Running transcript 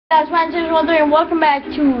Guys, my name is 13 and welcome back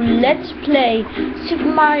to Let's Play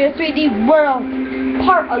Super Mario 3D World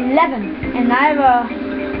Part 11. And I have a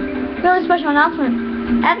really special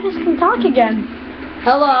announcement. Atticus can talk again.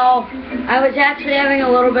 Hello. I was actually having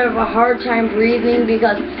a little bit of a hard time breathing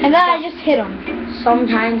because... And then I just hit him.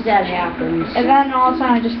 Sometimes that happens. And then all of a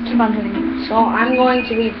sudden I just keep on hitting him. So I'm going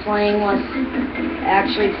to be playing with...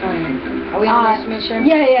 Actually playing. Are we on this mission?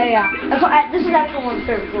 Yeah. This is actually one of the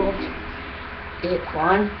favorite rules. Is it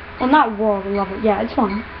fun? Well, not world level. Yeah, it's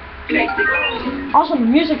fun. Also, the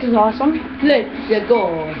music is awesome. Let's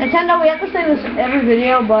go. Nintendo, we have to say this every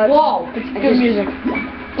video, but whoa, it's good music.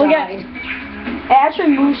 Look at it. It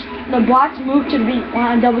actually moves. The blocks move to the beat.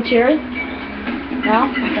 Want a double cherry? No?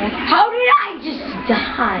 Okay. How did I just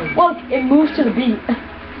die? Look, it moves to the beat.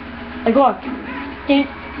 Like, look. Ding,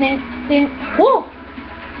 ding, ding. Whoa!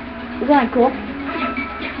 Isn't that cool?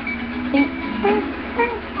 Ding, ding, ding.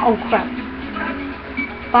 Oh, crap.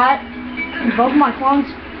 But both my clones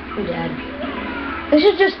are dead. This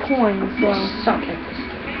is just coins, so I suck at this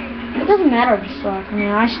game. It doesn't matter if you suck. I mean,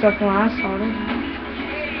 I sucked when I started.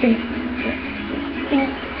 Ding, ding,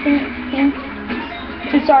 ding, ding.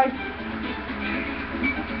 Too sorry.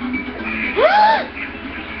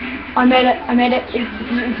 I made it.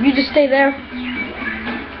 If you just stay there.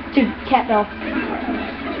 Dude, cat bell.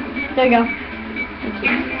 There you go.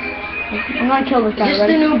 I'm gonna kill this guy. Is this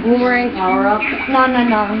the new boomerang power up? No.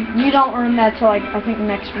 You don't earn that till like I think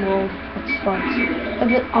next world it starts.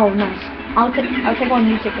 Oh, nice. I'll take one.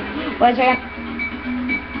 You take it. Wait a second.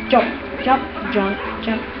 Jump.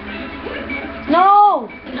 No.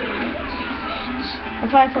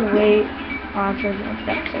 That's why I said wait. Oh, I'm sure I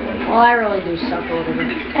forgot to say wait. Well, I really do suck a little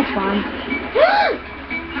bit. That's fine.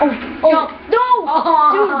 Oh, no!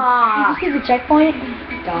 Dude, did you see the checkpoint?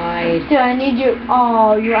 Died. Dude, I need you.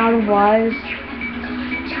 Oh, you're out of lives.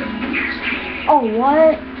 Oh,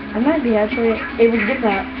 what? I might be actually able to get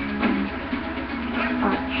that.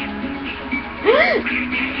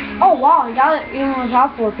 Oh, wow, I got it even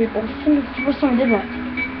without 4 people. I think it's the first time I did that.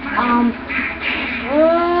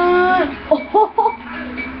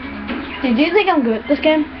 Dude, do you think I'm good at this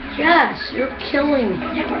game? Yes, you're killing.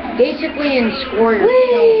 Basically in score you're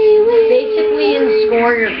killing. Basically in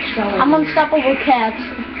score you're killing. I'm unstoppable cats.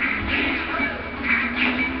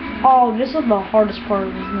 Oh, this is the hardest part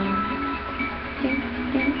of this now.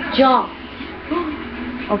 Jump.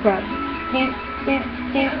 Oh crap.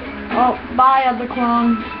 Oh, bye other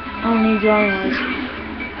clone. I don't need you anyways.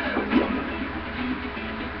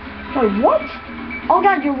 Wait, what? Oh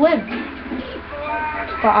god, you lived.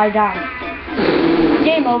 But I died.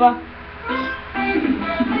 Game over.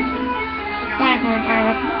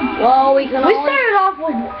 Well, we started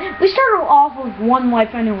off with 1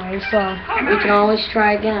 life anyway, so we can always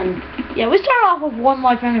try again. Yeah, we started off with 1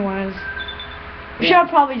 life anyways. We should have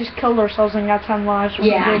probably just killed ourselves and got 10 lives.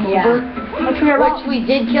 Yeah. Which we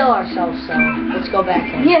did kill ourselves, so let's go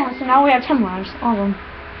back in. Yeah, so now we have 10 lives. Awesome.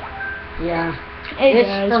 Yeah. This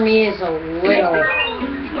for me is a little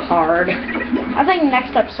hard. I think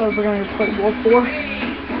next episode we're going to play World 4.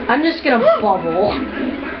 I'm just going to bubble.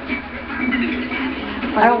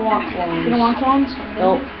 I don't want clones. You don't want clones?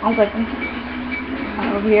 Nope. I'll take them.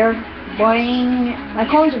 Over here. Boing. My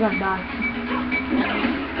clones are going to die.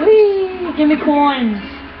 Whee! Give me coins.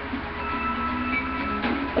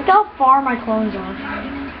 Look how far my clones are.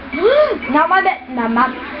 Not my bed. Not my...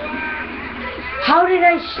 How did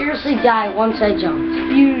I seriously die once I jumped?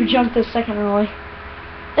 You jumped a second early.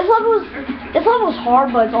 This level's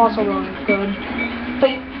hard, but it's also really good.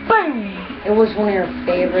 But boom! It was one of your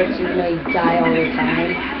favorites, even though you die all the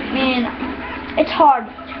time. Man, it's hard.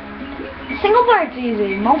 Single player, it's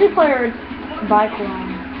easy. Multiplayer, by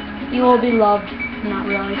clone. You will be loved. Not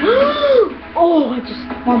really. Oh, I just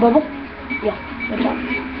want a bubble. Yeah, good job.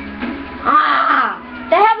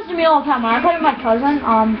 That happens to me all the time. When I play with my cousin,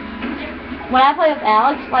 when I play with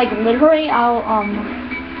Alex, like literally I'll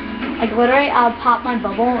pop my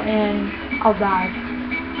bubble and I'll die.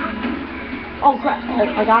 Oh crap! Oh,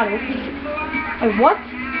 I got it. Wait, what?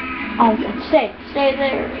 Oh, stay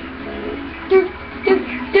there. Dude,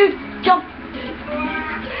 jump.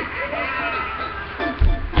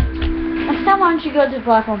 Next time, why don't you go to the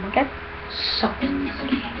platform, okay? Suck.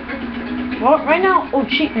 Well, right now, oh,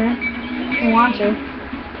 cheat, man. If you want to.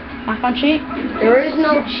 Not gonna cheat? There is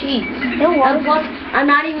no cheat. There was. I'm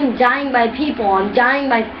not even dying by people. I'm dying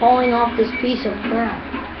by falling off this piece of crap.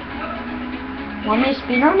 Want me to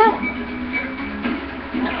speed run that?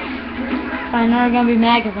 I know you're gonna be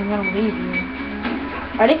mad because I'm gonna leave you.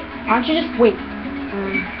 Ready? Why don't you just wait?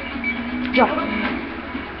 Jump.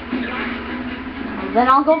 Then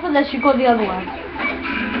I'll go for this. You go the other way.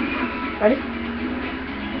 Ready?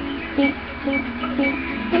 Ding, ding, ding,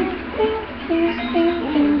 ding, ding, ding, ding,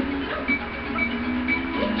 ding.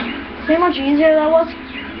 See how much easier that was?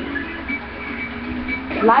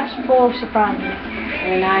 Life's full of surprises.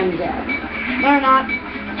 And I'm dead. No, you're not.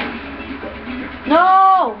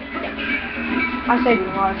 No! I saved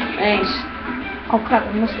your life. Thanks. Oh crap, I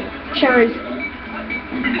missed it. Cherries.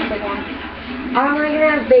 Am I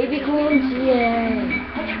gonna have baby clones? Yay.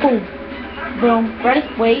 Boom. Boom. Ready?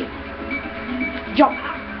 Wait. Jump.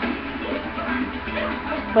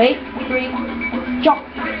 Wait. 3. Jump.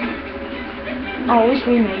 Oh, at least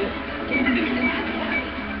we made it.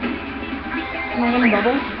 Am I gonna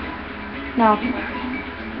bubble? No.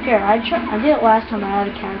 Here, I did it last time I had a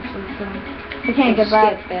cancel, so I can't get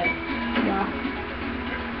back. Yeah.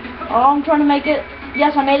 Oh, I'm trying to make it.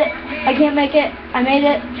 Yes, I made it. I can't make it. I made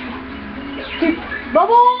it. Dude,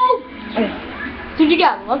 bubble! Okay. Dude, you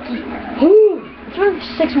got lucky. It's been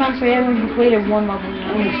 6 months we haven't completed one level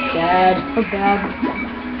yet. I'm dead. We're bad.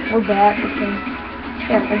 We're bad. Okay.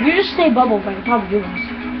 Here, if you just stay bubbled, I can probably do this.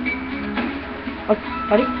 Okay,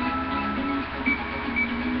 ready?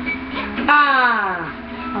 Ah!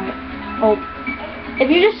 Alright. Oh. If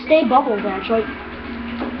you just stay bubbled, actually.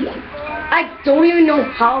 I don't even know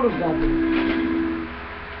how to bubble.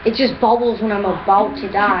 It just bubbles when I'm about to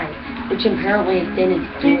die, which apparently it didn't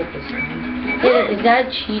do it this time. Is that a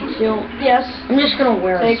cheat suit? Yes. I'm just gonna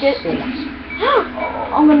wear Take a it. 6.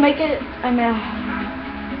 I'm gonna make it.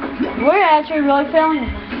 We're actually really failing at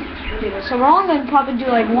this. So we're only gonna probably do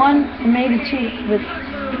like 1 or maybe 2 with.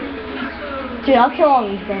 Dude, I'll kill all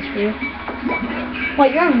these guys for you.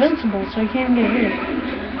 Wait, you're invincible, so you can't get hit.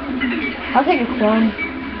 I'll take a clone.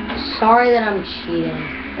 Sorry that I'm cheating.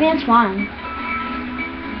 I mean, it's fine.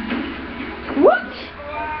 What?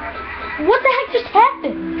 What the heck just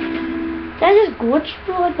happened? Did I just glitch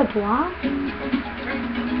through like the block? I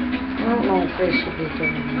don't know if they should be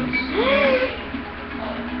doing this.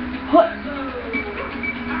 What?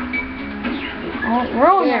 Oh,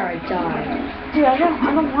 really? There, I died. Dude, I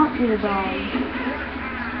don't want you to die.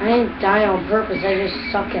 I didn't die on purpose, I just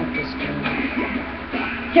suck at this game.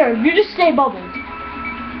 Here, you just stay bubbled.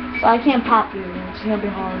 So I can't pop you, it's gonna be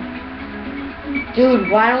hard. Dude,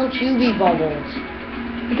 why don't you be bubbled?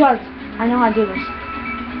 Because I know how to do this.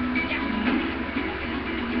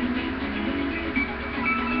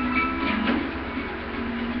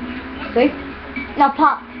 See? Now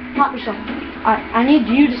pop. Pop yourself. Alright, I need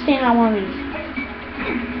you to stand on one of these.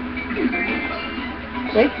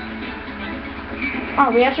 See?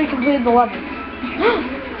 Oh, we actually completed the level.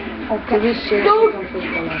 Okay. Did we seriously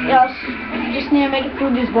complete the level? Yes. You just need to make it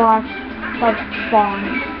through these blocks. Like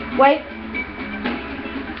falling. Wait.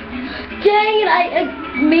 Dang it, I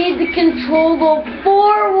made the control go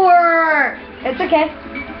forward! It's okay.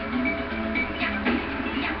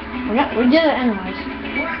 We did it anyways.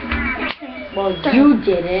 Well, you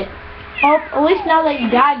did it. Oh, at least now that you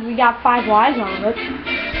died, we got 5 lives out of it.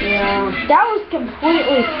 Yeah. That was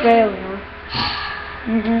completely failure.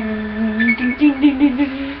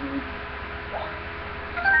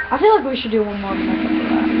 I feel like we should do one more.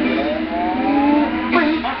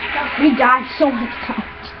 We died so many times.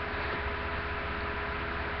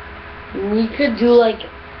 We could do like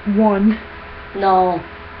 1. no.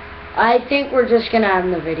 I think we're just gonna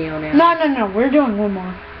end the video now. No. We're doing one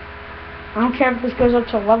more. I don't care if this goes up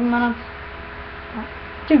to 11 minutes.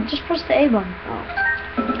 Dude, just press the A button.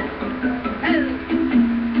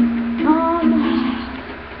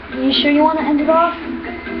 You sure you want to end it off?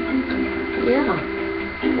 Yeah.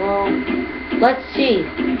 Well, let's see.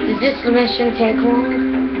 Does this mission take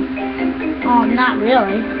long? Oh, not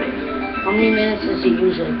really. How many minutes does it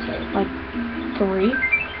usually take? Like 3.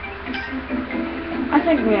 I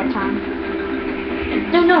think we have time.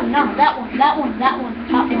 No, that one.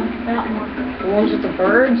 The ones with the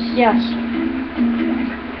birds? Yes.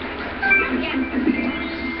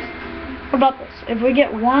 What about this? If we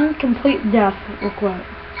get 1 complete death, we'll quit.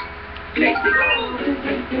 So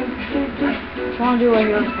I want to do it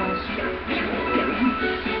here first.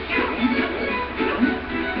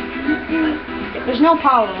 There's no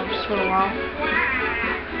power-ups for a while.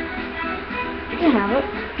 You can have it.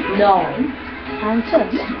 No. I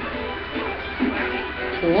insist.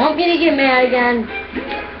 You want me to get mad again?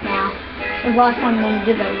 Nah. The last time when we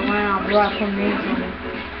did that, we ran out of breath from me.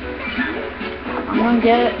 I'm gonna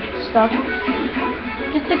get it. Stuff.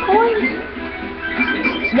 Get the coins.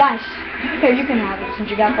 Nice. Here, you can have it since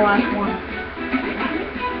you got the last one.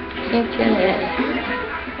 Can't get it.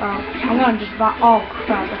 I'm gonna just buy. Oh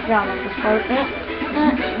crap! I forgot about this part.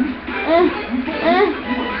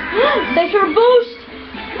 Thanks for a boost.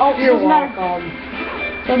 Oh, You're doesn't matter. welcome.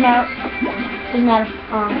 Doesn't matter. Doesn't matter.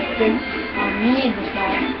 Dude. You need this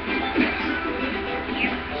ball.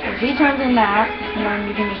 Z turns into that, and then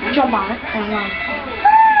you can just jump on it, and then...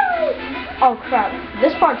 Oh crap,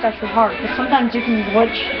 this part's actually hard, because sometimes you can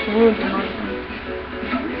glitch through the mushroom.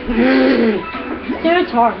 Dude,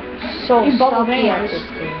 it's hard. So You bubble sucky at fingers. this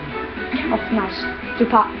game. Oh, nice. Do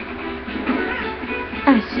pop.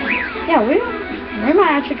 Nice. Yeah, we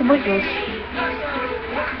might actually complete this.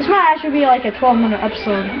 This might actually be like a 12-minute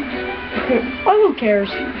episode. Oh, who cares?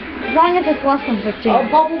 As long as it's less than 15. Oh,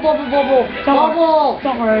 bubble.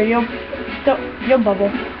 Don't worry, you'll bubble.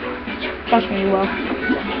 Trust me, you will.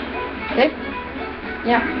 Okay?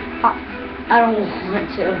 Yeah. Pop. I don't want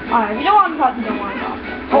to. Alright, if you don't want to pop, you don't want to pop.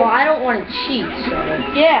 Oh, I don't want to cheat, so.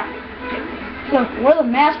 Yeah. Look, we're the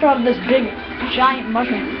master of this big, giant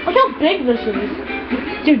mushroom. Look how big this is.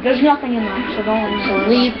 Dude, there's nothing in there, so don't worry.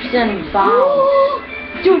 Leaps and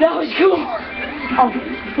bounds. Dude, that was cool. Oh,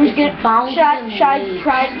 who's gonna Bounce should and I leap.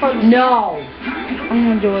 try it for the... No. I'm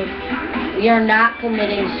gonna do it. We are not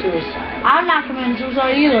committing suicide. I'm not committing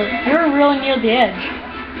suicide either. You're really near the edge.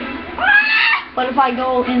 But if I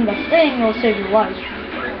go in the thing, it'll save your life.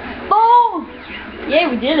 Boom! Yeah,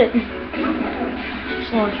 we did it.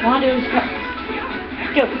 So what you wanna do is...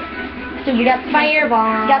 Dude, we got the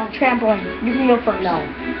Fireball. You got the trampoline. You can go first. No.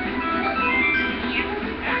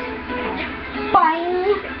 Bang!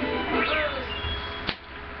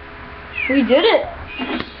 We did it.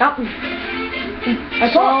 Yep. I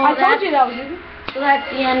told you that was easy. So that's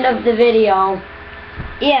the end of the video.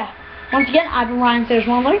 Yeah. Once again, I've been Ryan Sayers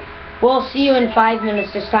Wonder. We'll see you in 5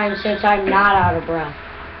 minutes this time since I'm not out of breath.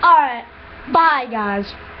 Alright. Bye,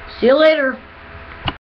 guys. See you later.